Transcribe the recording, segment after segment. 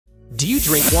Do you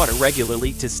drink water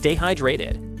regularly to stay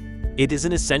hydrated? It is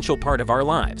an essential part of our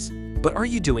lives, but are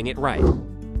you doing it right?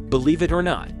 Believe it or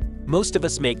not, most of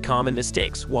us make common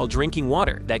mistakes while drinking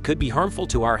water that could be harmful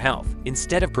to our health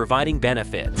instead of providing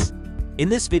benefits. In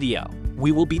this video,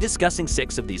 we will be discussing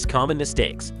 6 of these common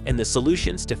mistakes and the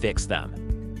solutions to fix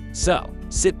them. So,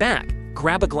 sit back,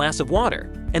 grab a glass of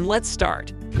water, and let's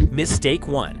start. Mistake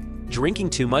 1.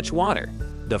 Drinking too much water.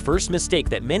 The first mistake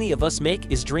that many of us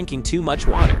make is drinking too much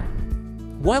water.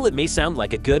 While it may sound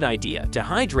like a good idea to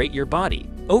hydrate your body,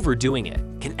 overdoing it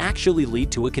can actually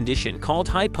lead to a condition called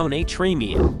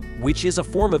hyponatremia, which is a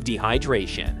form of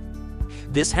dehydration.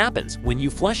 This happens when you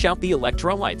flush out the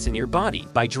electrolytes in your body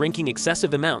by drinking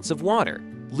excessive amounts of water,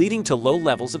 leading to low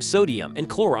levels of sodium and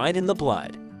chloride in the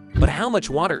blood. But how much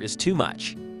water is too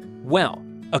much? Well,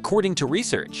 according to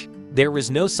research, there is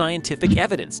no scientific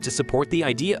evidence to support the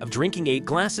idea of drinking 8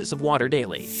 glasses of water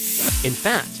daily. In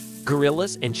fact,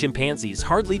 gorillas and chimpanzees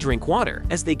hardly drink water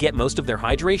as they get most of their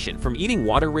hydration from eating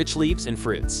water-rich leaves and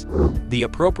fruits. The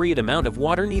appropriate amount of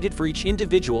water needed for each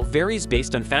individual varies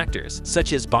based on factors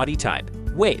such as body type,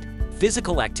 weight,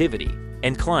 physical activity,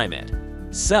 and climate.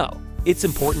 So, it's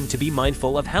important to be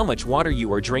mindful of how much water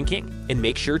you are drinking and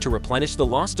make sure to replenish the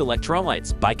lost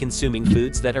electrolytes by consuming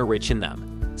foods that are rich in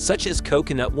them, such as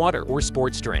coconut water or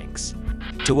sports drinks.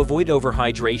 To avoid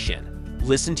overhydration,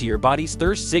 listen to your body's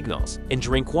thirst signals and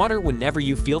drink water whenever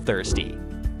you feel thirsty.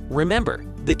 Remember,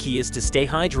 the key is to stay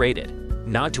hydrated,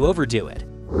 not to overdo it.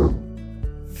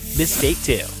 Mistake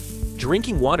 2.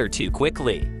 Drinking water too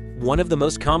quickly. One of the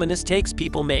most common mistakes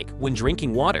people make when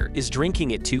drinking water is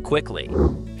drinking it too quickly.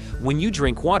 When you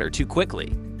drink water too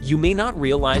quickly, you may not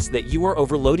realize that you are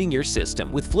overloading your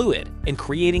system with fluid and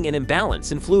creating an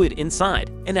imbalance in fluid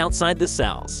inside and outside the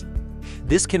cells.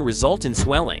 This can result in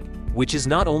swelling, which is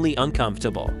not only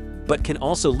uncomfortable, but can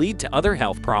also lead to other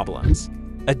health problems.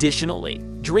 Additionally,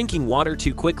 drinking water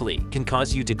too quickly can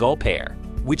cause you to gulp air,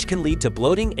 which can lead to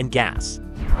bloating and gas.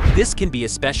 This can be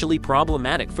especially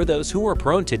problematic for those who are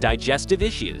prone to digestive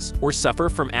issues or suffer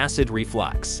from acid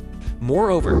reflux.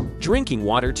 Moreover, drinking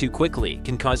water too quickly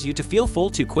can cause you to feel full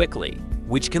too quickly,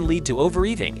 which can lead to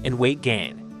overeating and weight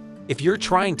gain. If you're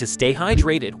trying to stay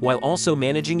hydrated while also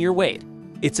managing your weight,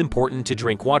 it's important to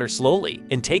drink water slowly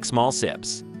and take small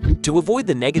sips. To avoid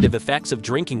the negative effects of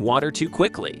drinking water too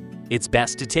quickly, it's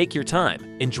best to take your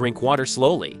time and drink water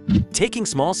slowly, taking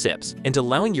small sips and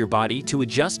allowing your body to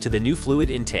adjust to the new fluid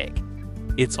intake.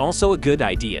 It's also a good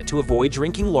idea to avoid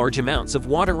drinking large amounts of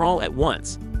water all at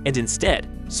once, and instead,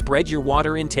 spread your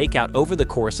water intake out over the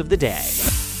course of the day.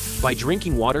 By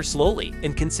drinking water slowly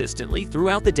and consistently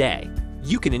throughout the day,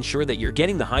 you can ensure that you're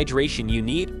getting the hydration you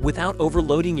need without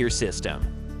overloading your system.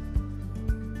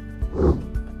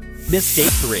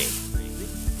 Mistake 3.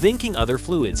 Thinking other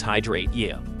fluids hydrate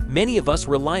you. Many of us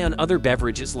rely on other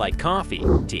beverages like coffee,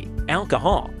 tea,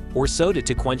 alcohol, or soda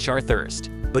to quench our thirst,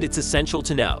 but it's essential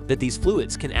to know that these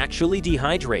fluids can actually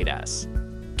dehydrate us.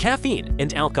 Caffeine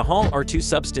and alcohol are 2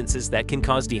 substances that can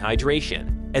cause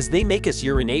dehydration, as they make us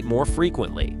urinate more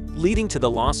frequently, leading to the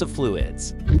loss of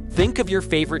fluids. Think of your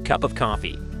favorite cup of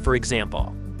coffee, for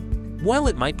example. While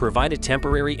it might provide a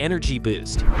temporary energy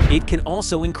boost, it can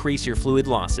also increase your fluid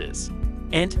losses.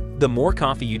 And the more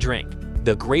coffee you drink,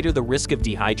 the greater the risk of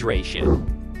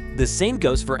dehydration. The same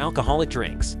goes for alcoholic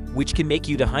drinks, which can make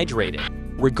you dehydrated,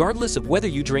 regardless of whether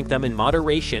you drink them in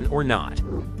moderation or not.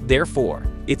 Therefore,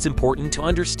 it's important to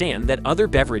understand that other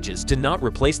beverages do not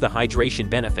replace the hydration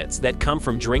benefits that come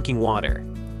from drinking water.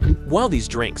 While these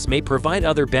drinks may provide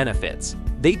other benefits,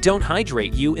 they don't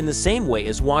hydrate you in the same way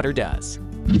as water does.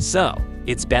 So,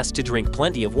 it's best to drink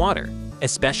plenty of water,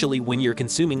 especially when you're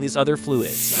consuming these other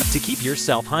fluids, to keep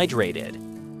yourself hydrated.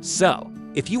 So,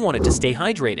 if you wanted to stay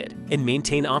hydrated and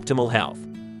maintain optimal health,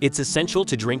 it's essential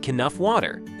to drink enough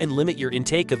water and limit your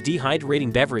intake of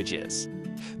dehydrating beverages.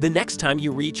 The next time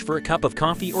you reach for a cup of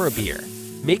coffee or a beer,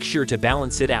 make sure to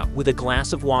balance it out with a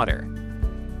glass of water.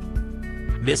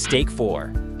 Mistake 4.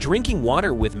 Drinking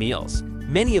water with meals.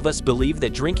 Many of us believe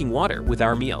that drinking water with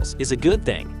our meals is a good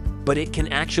thing, but it can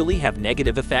actually have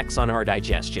negative effects on our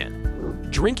digestion.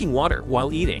 Drinking water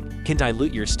while eating can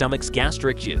dilute your stomach's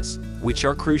gastric juice, which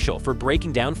are crucial for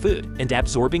breaking down food and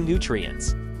absorbing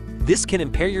nutrients. This can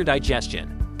impair your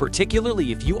digestion,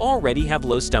 particularly if you already have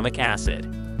low stomach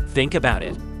acid. Think about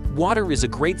it. Water is a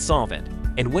great solvent,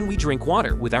 and when we drink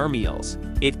water with our meals,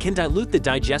 it can dilute the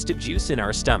digestive juice in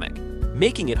our stomach,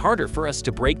 making it harder for us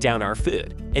to break down our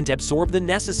food and absorb the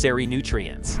necessary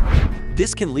nutrients.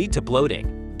 This can lead to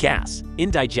bloating, gas,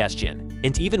 indigestion,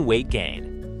 and even weight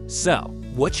gain. So,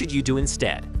 what should you do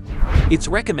instead? It's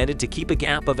recommended to keep a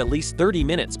gap of at least 30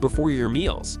 minutes before your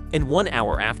meals and 1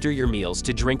 hour after your meals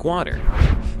to drink water.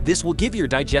 This will give your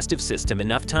digestive system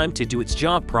enough time to do its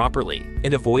job properly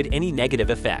and avoid any negative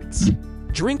effects.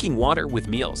 Drinking water with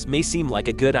meals may seem like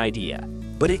a good idea,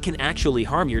 but it can actually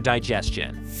harm your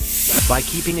digestion. By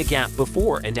keeping a gap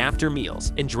before and after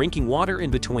meals and drinking water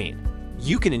in between,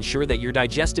 you can ensure that your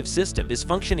digestive system is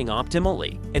functioning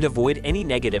optimally and avoid any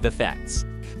negative effects.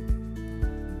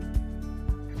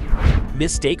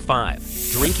 Mistake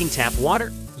 5. Drinking tap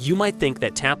water. You might think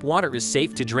that tap water is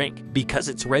safe to drink because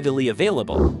it's readily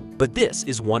available, but this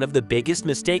is one of the biggest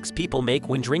mistakes people make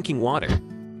when drinking water.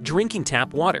 Drinking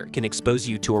tap water can expose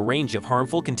you to a range of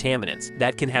harmful contaminants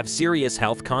that can have serious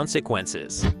health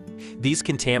consequences. These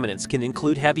contaminants can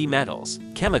include heavy metals,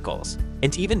 chemicals,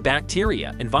 and even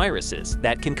bacteria and viruses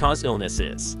that can cause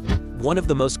illnesses. One of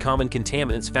the most common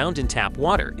contaminants found in tap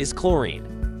water is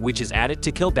chlorine, which is added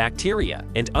to kill bacteria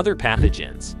and other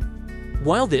pathogens.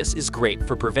 While this is great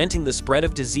for preventing the spread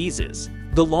of diseases,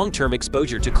 the long-term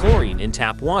exposure to chlorine in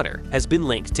tap water has been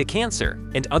linked to cancer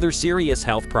and other serious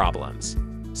health problems.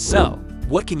 So,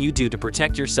 what can you do to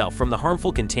protect yourself from the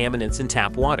harmful contaminants in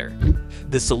tap water?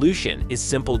 The solution is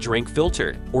simple: drink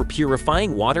filtered or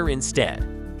purifying water instead.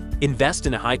 Invest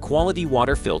in a high-quality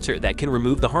water filter that can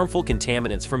remove the harmful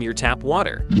contaminants from your tap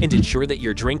water and ensure that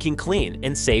you're drinking clean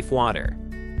and safe water.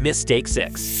 Mistake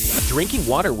 6. Drinking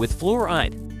water with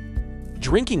fluoride.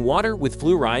 Drinking water with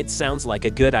fluoride sounds like a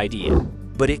good idea,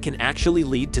 but it can actually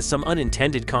lead to some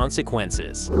unintended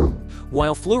consequences.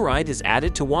 While fluoride is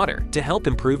added to water to help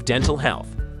improve dental health,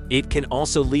 it can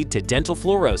also lead to dental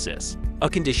fluorosis, a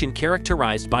condition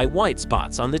characterized by white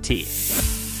spots on the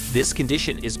teeth. This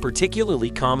condition is particularly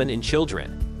common in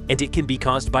children, and it can be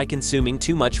caused by consuming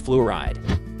too much fluoride.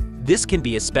 This can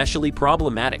be especially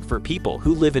problematic for people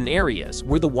who live in areas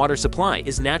where the water supply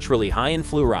is naturally high in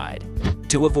fluoride.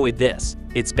 To avoid this,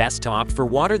 it's best to opt for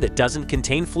water that doesn't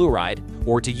contain fluoride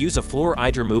or to use a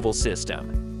fluoride removal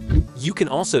system. You can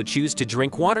also choose to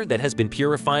drink water that has been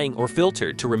purifying or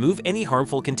filtered to remove any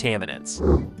harmful contaminants.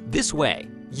 This way,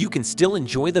 you can still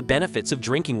enjoy the benefits of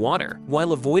drinking water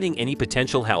while avoiding any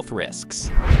potential health risks.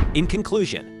 In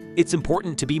conclusion, it's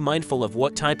important to be mindful of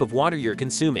what type of water you're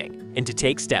consuming and to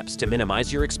take steps to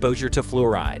minimize your exposure to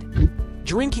fluoride.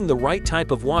 Drinking the right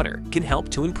type of water can help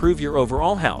to improve your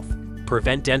overall health,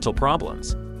 prevent dental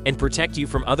problems, and protect you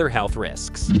from other health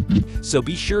risks. So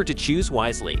be sure to choose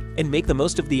wisely and make the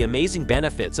most of the amazing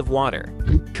benefits of water.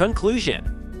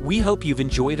 Conclusion: we hope you've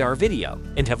enjoyed our video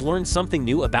and have learned something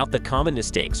new about the common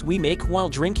mistakes we make while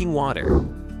drinking water.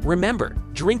 Remember,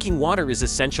 drinking water is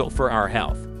essential for our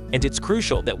health, and it's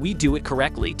crucial that we do it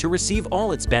correctly to receive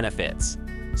all its benefits.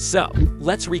 So,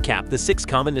 let's recap the 6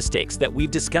 common mistakes that we've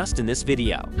discussed in this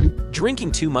video.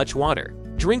 Drinking too much water,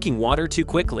 drinking water too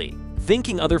quickly,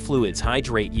 thinking other fluids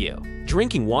hydrate you,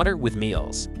 drinking water with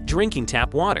meals, drinking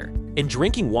tap water, and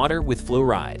drinking water with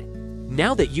fluoride.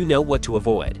 Now that you know what to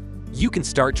avoid, you can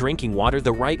start drinking water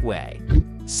the right way.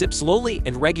 Sip slowly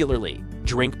and regularly,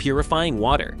 drink purifying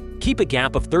water, keep a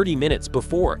gap of 30 minutes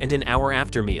before and an hour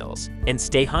after meals, and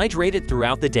stay hydrated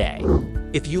throughout the day.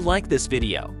 If you like this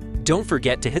video, don't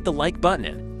forget to hit the like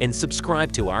button and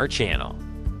subscribe to our channel.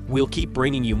 We'll keep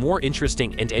bringing you more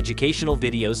interesting and educational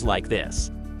videos like this.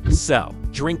 So,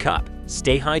 drink up,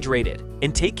 stay hydrated,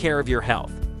 and take care of your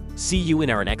health. See you in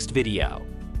our next video.